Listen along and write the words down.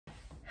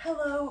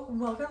Hello,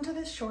 welcome to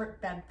this short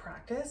bed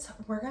practice.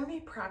 We're going to be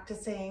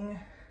practicing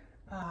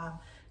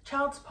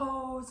child's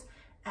pose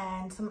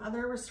and some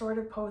other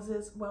restorative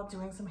poses while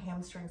doing some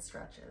hamstring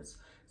stretches.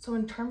 So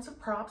in terms of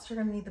props, you're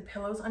going to need the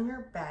pillows on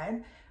your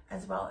bed,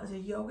 as well as a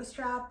yoga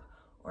strap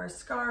or a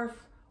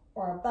scarf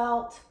or a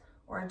belt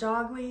or a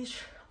dog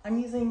leash. I'm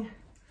using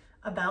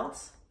a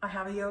belt. I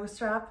have a yoga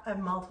strap. I have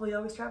multiple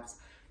yoga straps,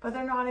 but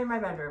they're not in my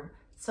bedroom.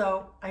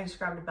 So I just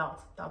grabbed a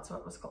belt. That's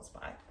what was close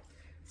by.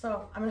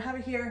 So I'm gonna have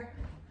it here.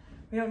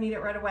 We don't need it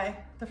right away.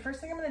 The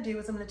first thing I'm gonna do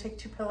is I'm gonna take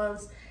two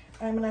pillows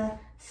and I'm gonna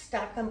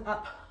stack them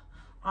up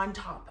on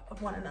top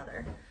of one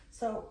another.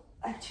 So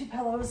I have two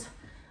pillows.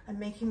 I'm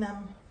making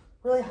them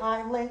really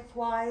high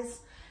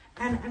lengthwise,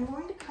 and I'm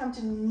going to come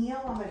to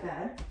kneel on my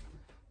bed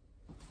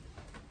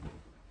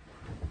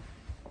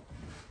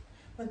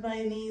with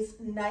my knees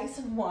nice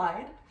and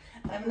wide.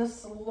 I'm gonna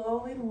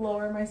slowly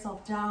lower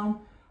myself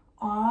down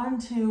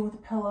onto the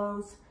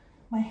pillows.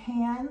 My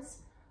hands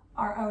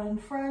are out in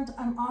front.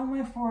 I'm on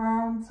my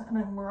forearms and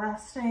I'm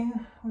resting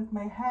with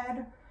my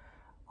head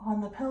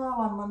on the pillow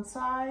on one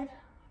side.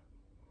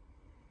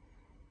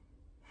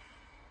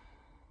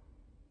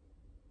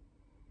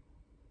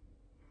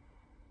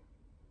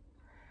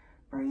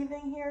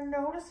 Breathing here,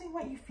 noticing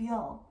what you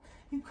feel.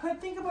 You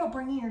could think about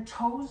bringing your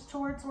toes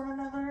towards one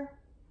another,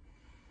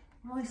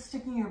 really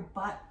sticking your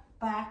butt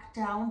back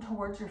down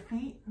towards your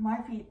feet. My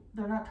feet,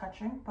 they're not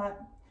touching,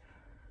 but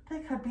they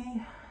could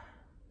be.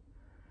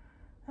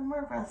 And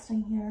we're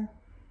resting here.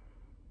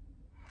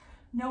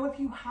 Know if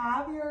you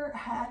have your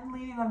head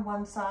leaning on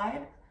one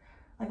side,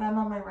 like I'm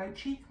on my right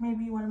cheek,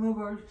 maybe you want to move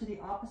over to the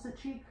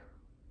opposite cheek.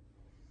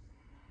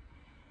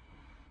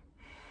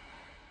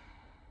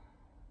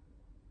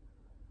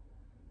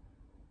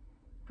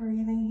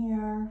 Breathing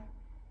here.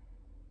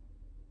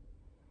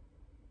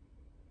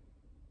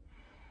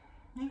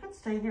 You can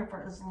stay here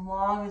for as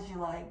long as you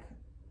like.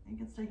 You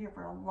can stay here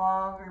for a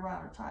longer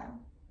amount of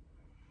time.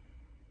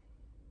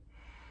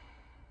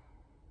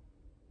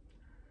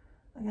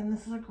 Again,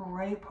 this is a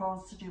great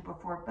pose to do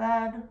before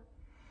bed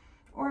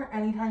or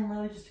anytime,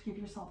 really, just to give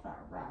yourself that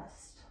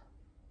rest.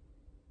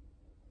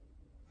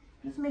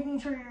 Just making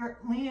sure you're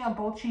leaning on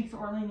both cheeks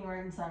or leaning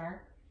right in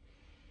center.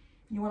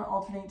 You want to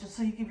alternate just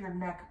so you give your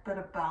neck a bit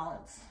of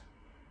balance.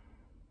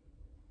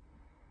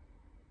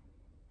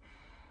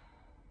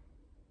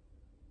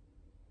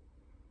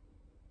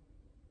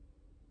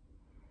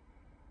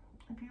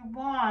 If you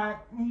want,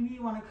 maybe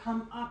you want to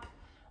come up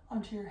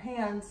onto your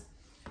hands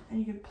and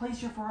you can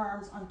place your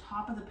forearms on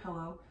top of the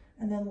pillow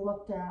and then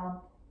look down.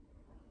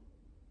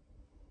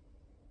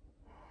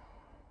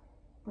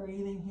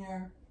 Breathing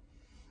here.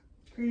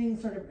 Creating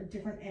sort of a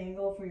different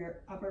angle for your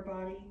upper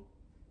body.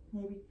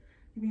 Maybe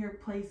giving your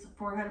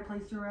forehead a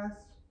place to rest.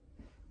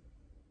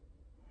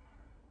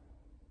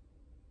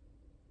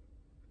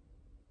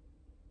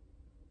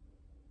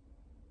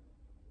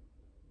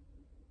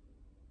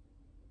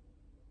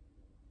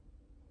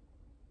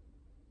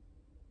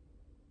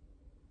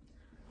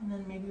 And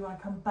then maybe you want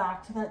to come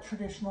back to that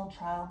traditional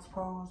child's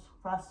pose,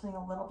 resting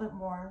a little bit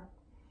more.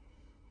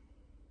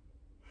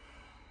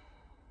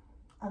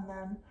 And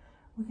then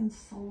we can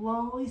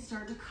slowly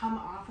start to come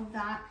off of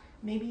that.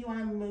 Maybe you want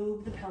to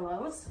move the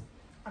pillows.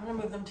 I'm going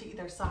to move them to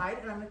either side,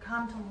 and I'm going to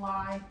come to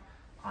lie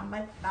on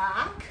my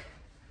back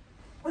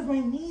with my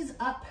knees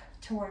up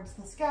towards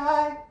the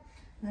sky.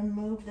 And then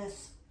move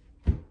this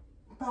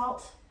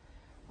belt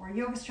or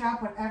yoga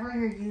strap, whatever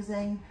you're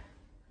using.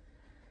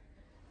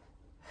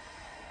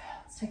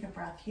 Take a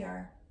breath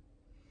here.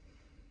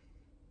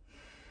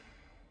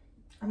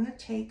 I'm going to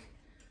take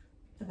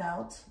the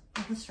belt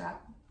with the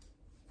strap.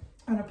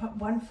 I'm going to put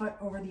one foot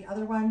over the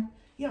other one.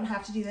 You don't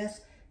have to do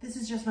this. This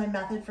is just my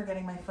method for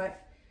getting my foot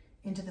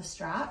into the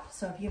strap.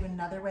 So if you have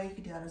another way, you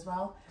could do that as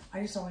well.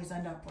 I just always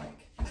end up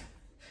like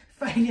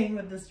fighting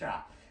with the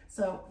strap.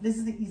 So this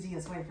is the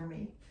easiest way for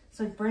me.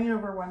 So I bring it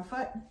over one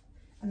foot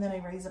and then I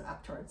raise it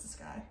up towards the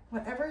sky.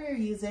 Whatever you're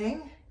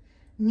using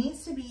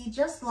needs to be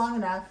just long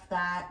enough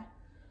that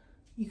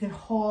you can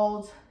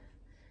hold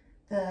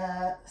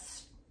the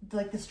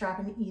strap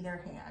in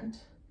either hand.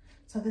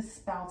 So this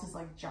belt is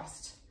like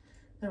just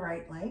the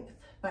right length,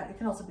 but it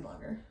can also be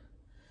longer.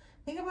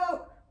 Think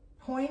about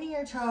pointing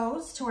your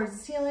toes towards the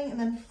ceiling and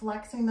then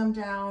flexing them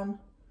down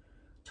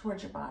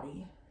towards your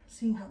body,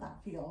 seeing how that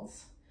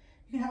feels.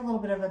 You can have a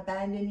little bit of a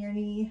bend in your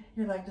knee.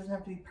 Your leg doesn't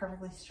have to be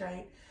perfectly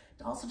straight.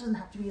 It also doesn't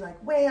have to be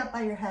like way up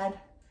by your head,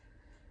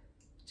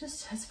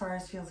 just as far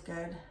as feels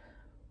good.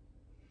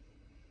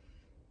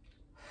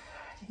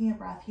 Taking a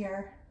breath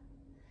here.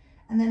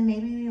 And then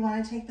maybe we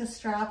want to take the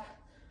strap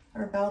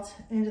or belt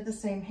into the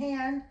same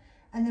hand,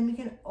 and then we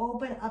can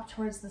open up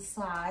towards the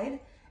side,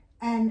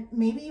 and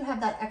maybe you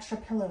have that extra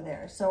pillow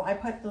there. So I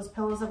put those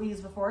pillows that we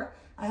used before,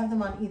 I have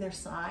them on either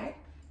side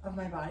of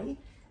my body,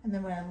 and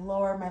then when I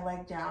lower my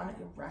leg down, it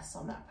rests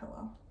on that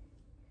pillow.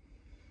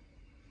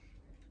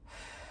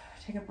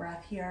 Take a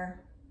breath here.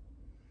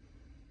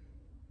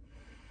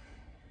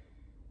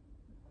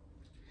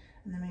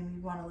 And then maybe we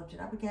want to lift it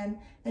up again.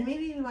 Then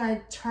maybe we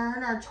want to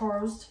turn our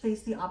toes to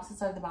face the opposite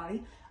side of the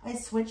body. I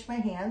switch my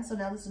hands, so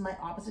now this is my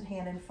opposite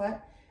hand and foot,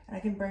 and I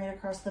can bring it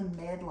across the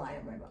midline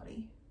of my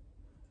body.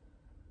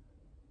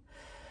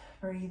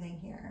 Breathing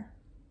here.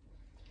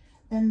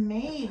 Then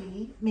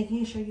maybe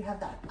making sure you have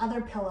that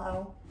other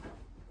pillow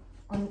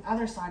on the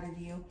other side of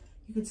you.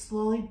 You could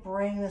slowly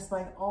bring this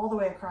leg all the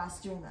way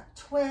across, doing that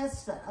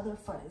twist. That other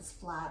foot is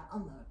flat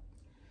on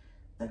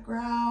the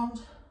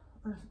ground,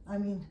 or I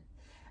mean,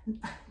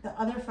 the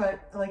other foot,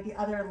 like the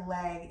other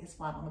leg is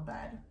flat on the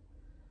bed.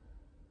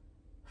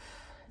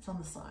 It's on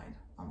the side,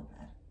 on the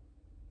bed.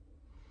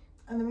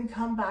 And then we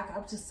come back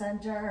up to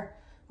center.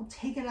 We'll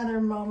take another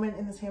moment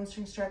in this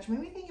hamstring stretch.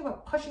 Maybe think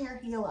about pushing your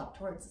heel up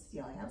towards the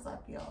ceiling. How does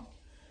that feel?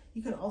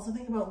 You could also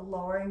think about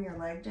lowering your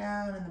leg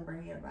down and then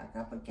bringing it back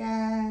up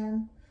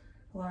again.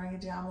 Lowering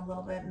it down a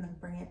little bit and then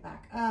bring it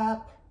back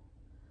up.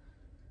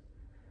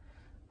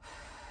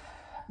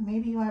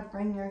 Maybe you want to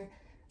bring your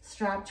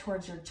strap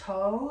towards your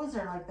toes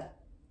or like the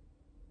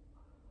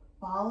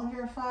ball of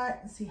your foot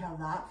and see how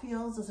that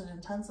feels. Does it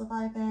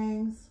intensify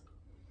things?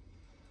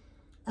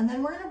 And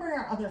then we're going to bring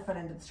our other foot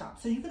into the strap.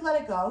 So you could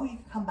let it go. You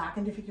could come back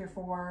into figure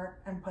 4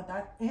 and put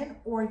that in,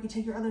 or you could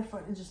take your other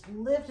foot and just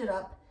lift it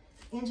up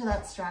into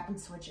that strap and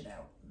switch it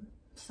out.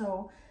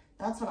 So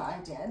that's what I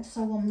did.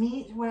 So we'll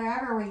meet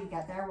wherever you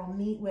get there. We'll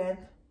meet with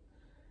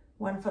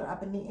one foot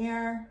up in the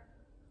air,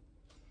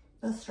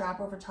 the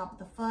strap over top of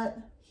the foot,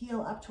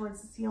 heel up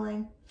towards the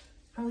ceiling.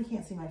 Probably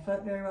can't see my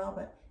foot very well,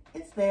 but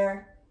it's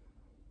there.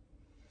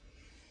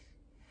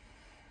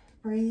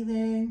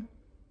 Breathing.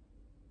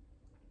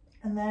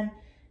 And then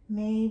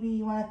maybe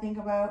you want to think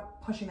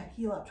about pushing that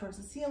heel up towards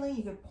the ceiling.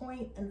 You could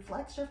point and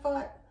flex your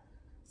foot.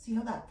 See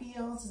how that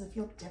feels. Does it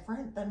feel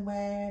different than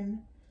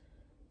when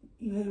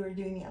you were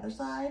doing the other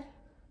side?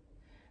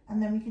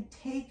 And then we could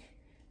take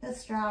the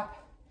strap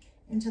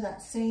into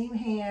that same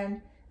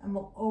hand and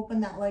we'll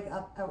open that leg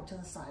up out to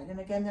the side. And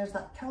again, there's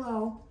that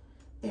pillow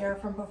there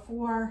from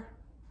before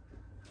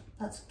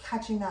that's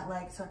catching that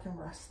leg so I can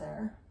rest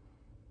there.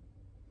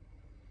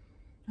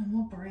 And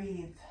we'll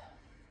breathe.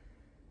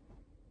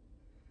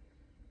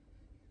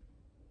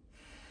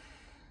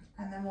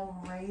 And then we'll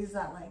raise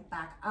that leg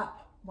back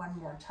up one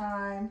more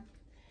time.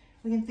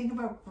 We can think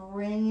about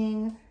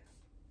bringing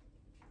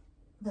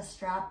the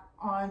strap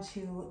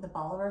onto the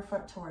ball of our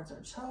foot towards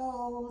our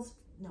toes,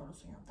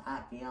 noticing how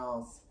that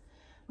feels.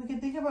 We can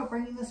think about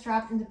bringing the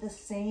strap into the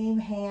same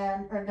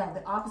hand, or no,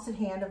 the opposite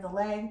hand of the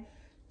leg,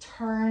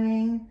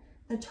 turning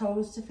the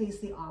toes to face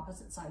the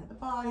opposite side of the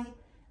body,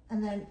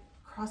 and then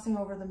crossing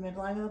over the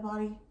midline of the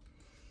body,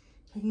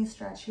 taking a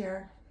stretch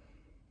here.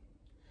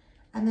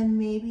 And then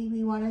maybe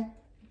we want to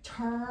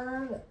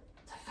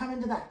come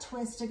into that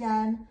twist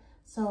again.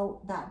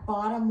 So that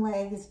bottom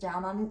leg is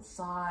down on its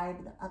side,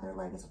 the other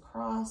leg is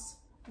across.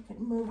 We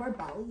can move our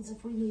bellies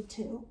if we need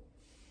to.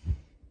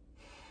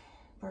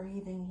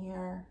 Breathing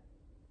here.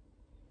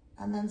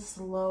 And then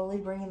slowly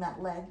bringing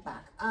that leg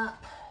back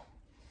up.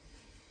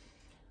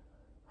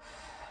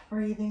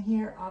 Breathing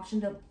here,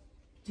 option to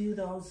do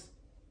those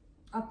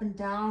up and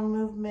down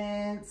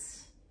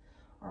movements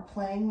or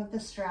playing with the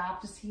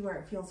strap to see where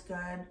it feels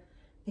good.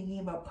 Thinking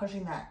about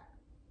pushing that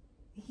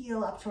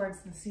heel up towards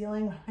the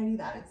ceiling. When I do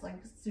that, it's like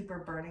super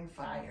burning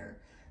fire.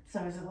 So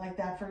is it like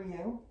that for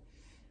you?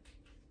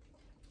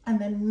 And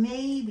then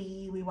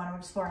maybe we want to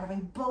explore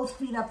having both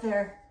feet up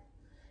there.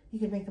 You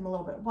could make them a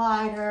little bit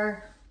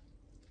wider.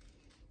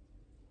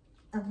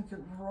 And we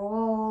could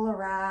roll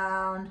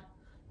around,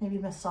 maybe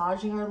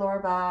massaging our lower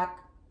back.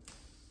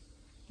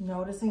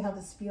 Noticing how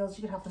this feels.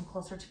 You could have them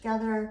closer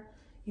together.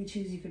 You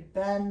choose, you could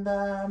bend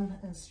them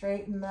and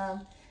straighten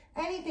them.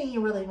 Anything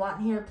you really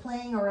want here,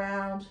 playing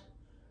around.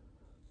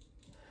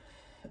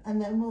 And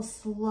then we'll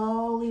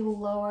slowly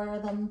lower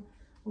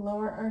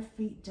our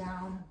feet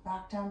down,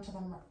 back down to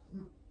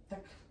the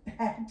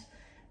bed.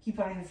 Keep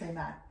wanting to say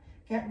that.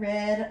 Get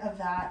rid of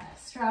that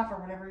strap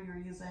or whatever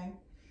you're using.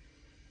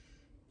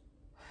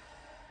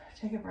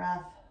 Take a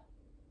breath.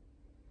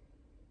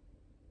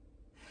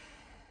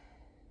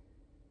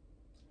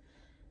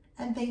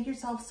 And thank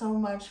yourself so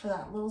much for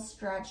that little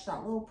stretch,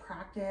 that little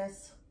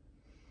practice.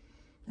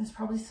 It's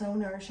probably so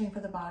nourishing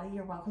for the body.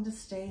 You're welcome to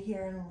stay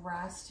here and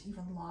rest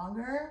even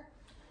longer.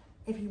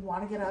 If you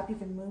want to get up, you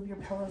can move your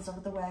pillows out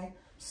of the way.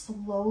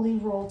 Slowly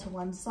roll to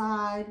one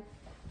side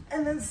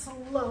and then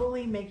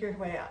slowly make your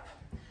way up.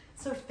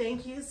 So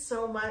thank you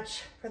so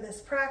much for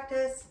this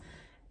practice,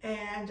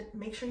 and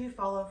make sure you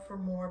follow for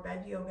more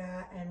bed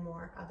yoga and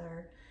more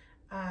other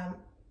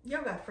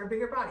yoga for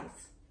bigger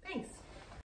bodies. Thanks.